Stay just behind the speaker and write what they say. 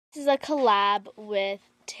This is a collab with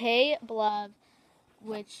TAEBLOVLPS,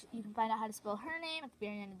 which you can find out how to spell her name at the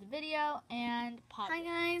very end of the video, and Pawaboulas.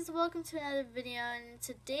 Hi guys, welcome to another video, and in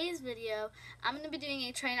today's video, I'm going to be doing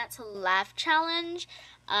a try not to laugh challenge.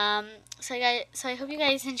 So I hope you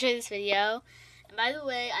guys enjoy this video. And by the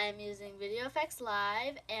way, I am using Video Effects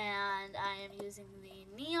Live, and I am using the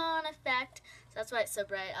neon effect, so that's why it's so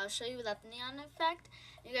bright. I'll show you without the neon effect.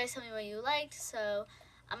 You guys tell me what you liked, so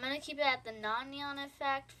I'm going to keep it at the non-neon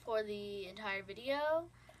effect for the entire video.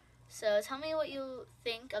 So tell me what you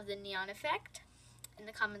think of the neon effect in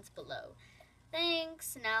the comments below.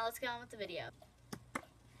 Thanks. Now let's get on with the video.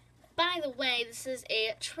 By the way, this is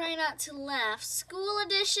a Try Not to Laugh School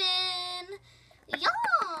Edition. Yeah.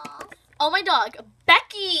 Oh, my dog,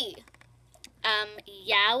 Becky.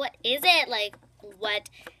 Yeah, what is it? Like, what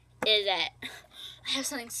is it? I have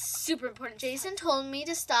something super important. Jason told me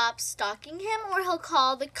to stop stalking him or he'll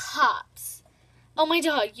call the cops. Oh my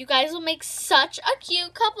dog, you guys will make such a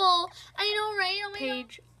cute couple. I know, right? Oh my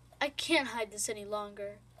Paige, I can't hide this any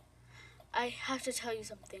longer. I have to tell you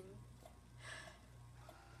something.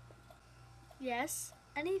 Yes?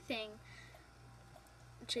 Anything,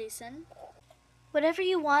 Jason? Whatever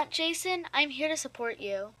you want, Jason, I'm here to support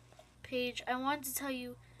you. Paige, I wanted to tell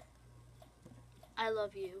you I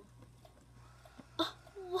love you.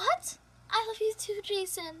 What? I love you too,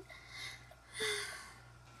 Jason.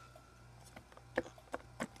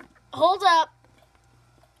 Hold up.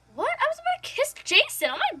 What? I was about to kiss Jason.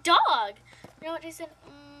 Oh, my dog. You know what, Jason?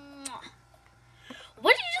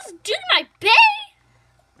 What did you just do to my bae?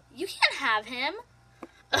 You can't have him.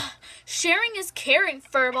 Ugh, sharing is caring,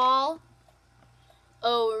 furball.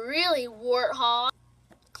 Oh, really, warthog?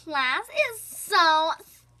 Class is so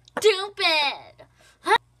stupid.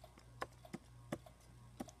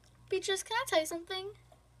 Beatrice, can I tell you something?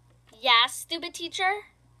 Yeah, stupid teacher.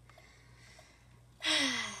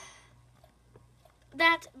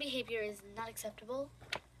 That behavior is not acceptable.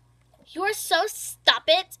 You're so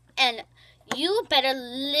stupid, and you better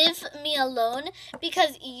leave me alone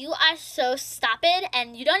because you are so stupid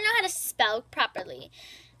and you don't know how to spell properly.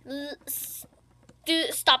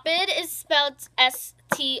 Stupid is spelled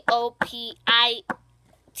S-T-O-P-I-T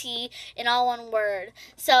in all one word.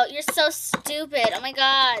 So you're so stupid. Oh my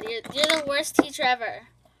god, you're the worst teacher ever.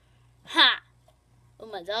 Ha! Oh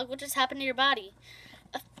my dog, what just happened to your body?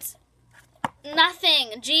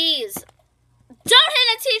 Nothing. Jeez. Don't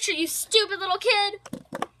hit a teacher, you stupid little kid.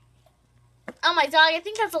 Oh my dog, I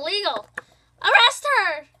think that's illegal. Arrest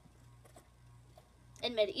her.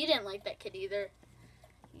 Admit it, you didn't like that kid either.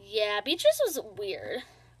 Yeah, Beatrice was weird.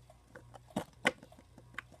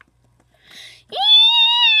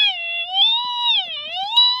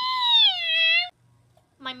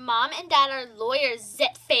 My mom and dad are lawyers,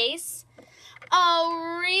 zit face.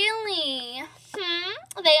 Oh, really?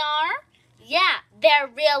 They are? Yeah, they're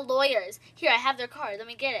real lawyers. Here, I have their card. Let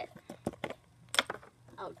me get it.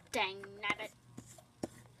 Oh, dang nabbit.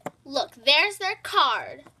 Look, there's their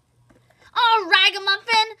card. Oh,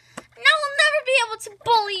 ragamuffin. Now I'll never be able to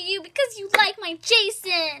bully you because you like my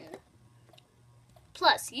Jason.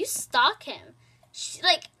 Plus, you stalk him. He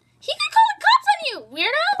can call the cops on you,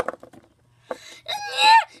 weirdo.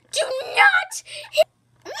 Do not hit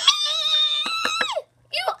me!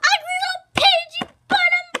 You ugly little page, you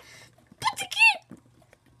bottom! Put the kid!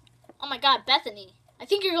 Oh my god, Bethany. I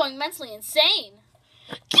think you're going mentally insane.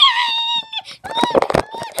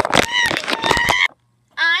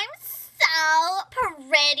 I'm so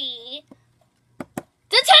pretty.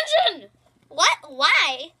 Detention! What?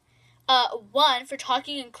 Why? 1, for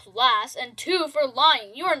talking in class, and 2, for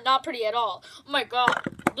lying. You are not pretty at all. Oh my god.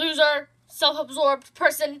 Loser. Self-absorbed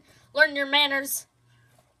person. Learn your manners.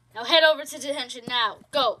 Now head over to detention now.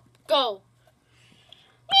 Go. Go.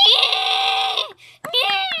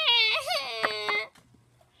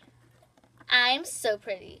 I'm so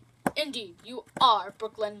pretty. Indeed, you are,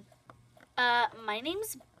 Brooklyn. My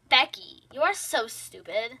name's Becky. You are so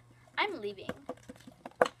stupid. I'm leaving.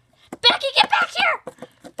 Becky, get back here!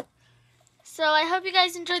 So I hope you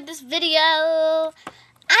guys enjoyed this video.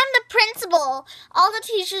 I'm the principal. All the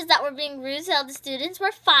teachers that were being rude to all the students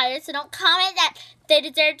were fired, so don't comment that they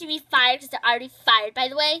deserve to be fired because they're already fired, by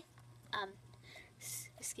the way.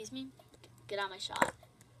 Excuse me? Get on my shot.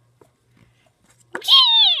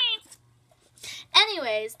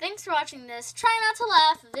 Anyways, thanks for watching this Try Not to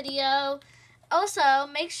Laugh video. Also,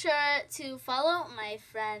 make sure to follow my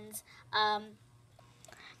friends.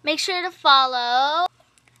 Make sure to follow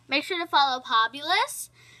Pawaboulas,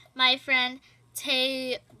 my friend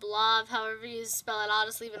TAEBLOV, however you spell it, I'll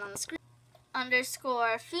just leave it on the screen,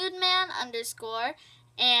 _foodman_,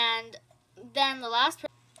 and then the last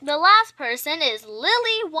person is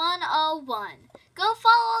Lily1. one. Go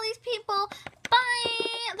follow all these people.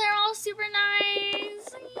 Bye! They're all super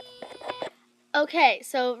nice. Okay,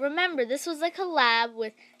 so remember, this was a collab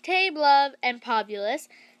with TAEBLOVLPS and Pawaboulas.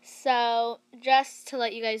 So just to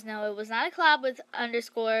let you guys know, it was not a collab with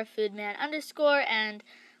 _foodman_ and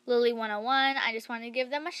Lily101. I just wanted to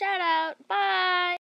give them a shout out. Bye!